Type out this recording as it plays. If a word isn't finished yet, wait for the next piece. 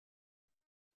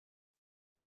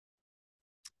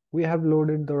We have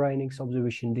loaded the Rhinex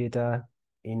observation data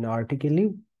in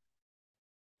rtklib,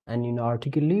 and in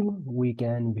rtklib we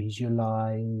can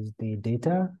visualize the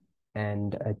data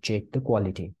and check the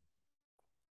quality.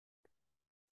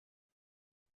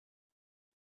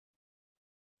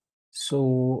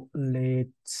 So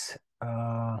let's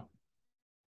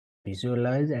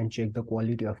visualize and check the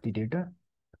quality of the data.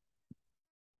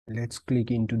 Let's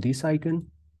click into this icon.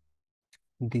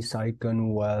 This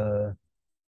icon will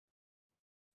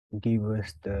give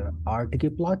us the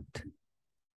RTK plot.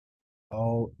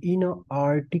 In a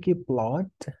RTK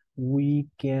plot, we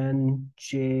can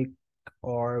check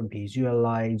or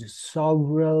visualize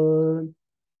several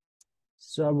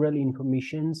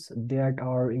informations that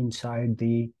are inside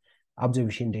the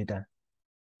observation data.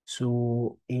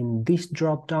 So in this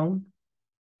drop down,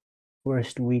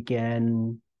 first we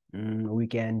can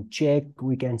check,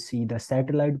 we can see the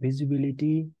satellite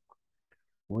visibility,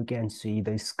 we can see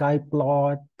the sky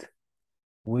plot,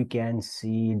 we can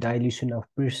see dilution of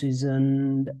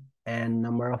precision and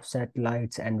number of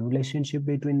satellites and relationship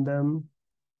between them.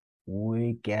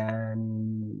 We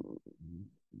can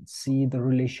see the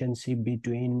relationship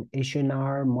between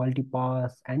SNR,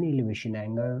 multipath, and elevation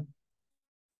angle.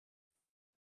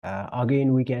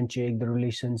 Again, we can check the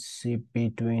relationship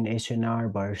between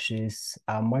SNR versus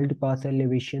multipath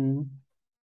elevation,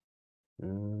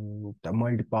 the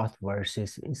multipath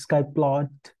versus sky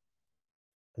plot.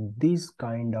 This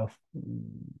kind of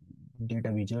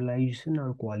data visualization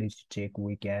or quality check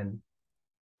we can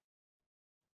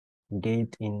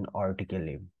get in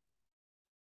rtklib.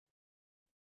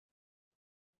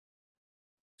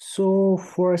 So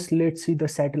first, let's see the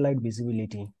satellite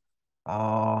visibility.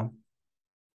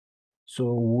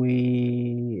 So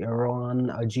we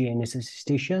run a GNSS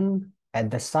station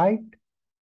at the site.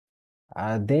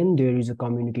 Then there is a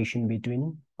communication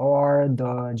between, or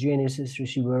the GNSS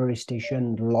receiver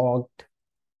station logged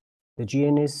the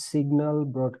GNSS signal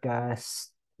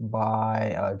broadcast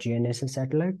by GNSS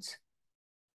satellites,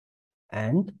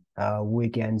 and we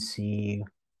can see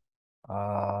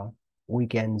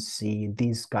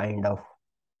this kind of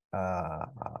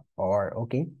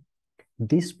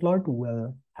this plot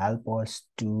will help us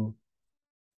to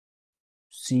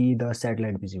see the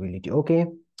satellite visibility. Okay,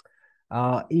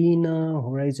 in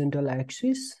horizontal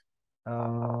axis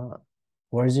is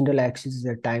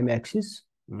the time axis.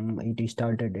 It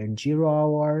started at 0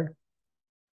 hour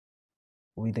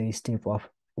with a step of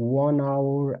 1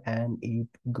 hour and it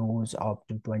goes up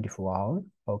to 24 hours.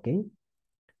 Okay,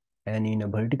 and in a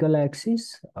vertical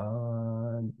axis,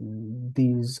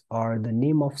 these are the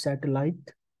name of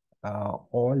satellite,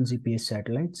 all GPS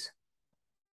satellites,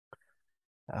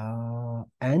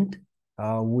 and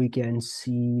we can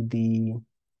see the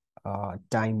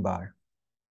time bar.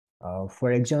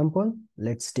 For example,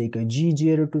 let's take a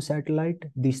G02 satellite.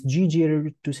 This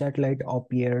G02 satellite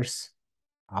appears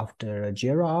after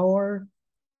 0 hour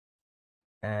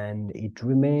and it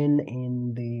remain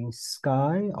in the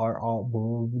sky or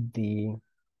above the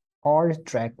or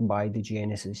tracked by the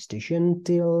GNSS station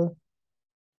till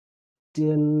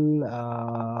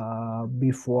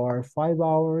before 5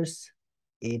 hours.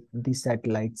 The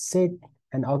satellite set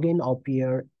and again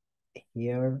appear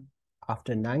here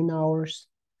after 9 hours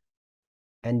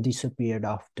and disappeared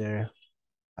after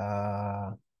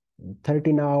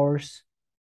 13 hours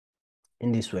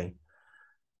in this way.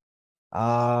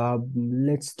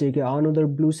 Let's take another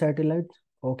blue satellite.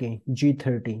 Okay,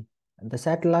 G30. The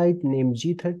satellite named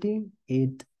G30,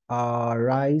 it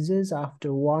rises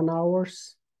after 1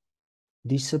 hours,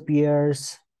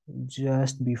 disappears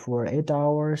just before 8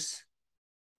 hours,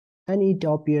 and it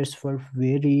appears for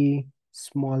very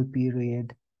small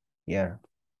period here.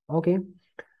 Okay.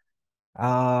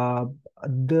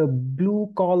 The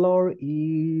blue color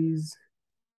is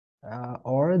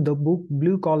or the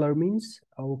blue color means,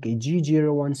 okay,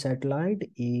 G01 satellite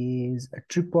is a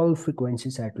triple frequency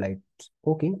satellite.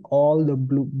 Okay, all the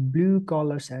blue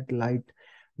color satellite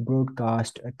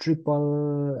broadcast a three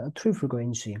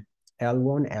frequency,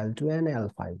 L1, L2, and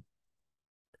L5.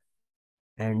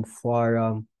 And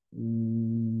for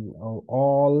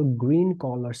all green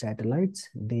color satellites,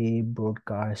 they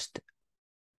broadcast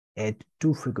at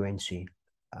 2 frequency,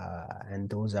 and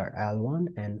those are L1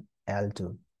 and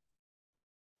L2.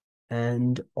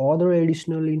 And other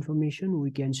additional information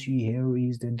we can see here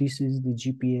is that this is the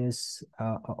GPS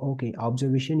okay,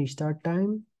 observation start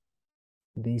time.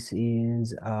 This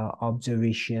is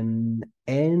observation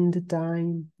end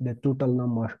time. The total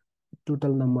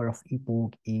number of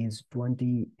epoch is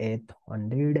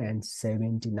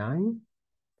 2879.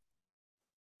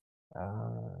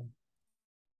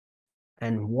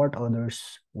 And what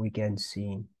others we can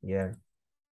see here?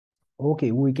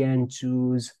 Okay, we can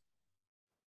choose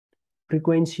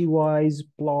frequency wise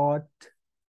plot,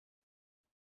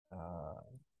 uh,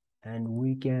 and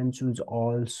we can choose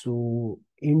also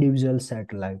individual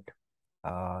satellite.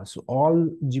 So all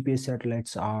GPS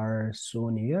satellites are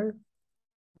shown here.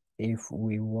 If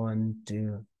we want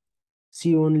to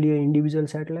see only individual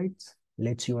satellites,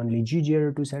 let's see only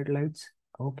G02 satellites.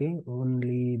 Okay,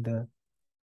 only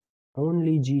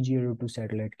G02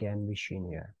 satellite can be seen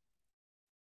here.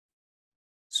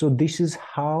 So this is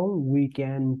how we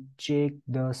can check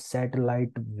the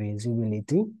satellite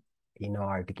visibility in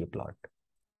our RTK plot.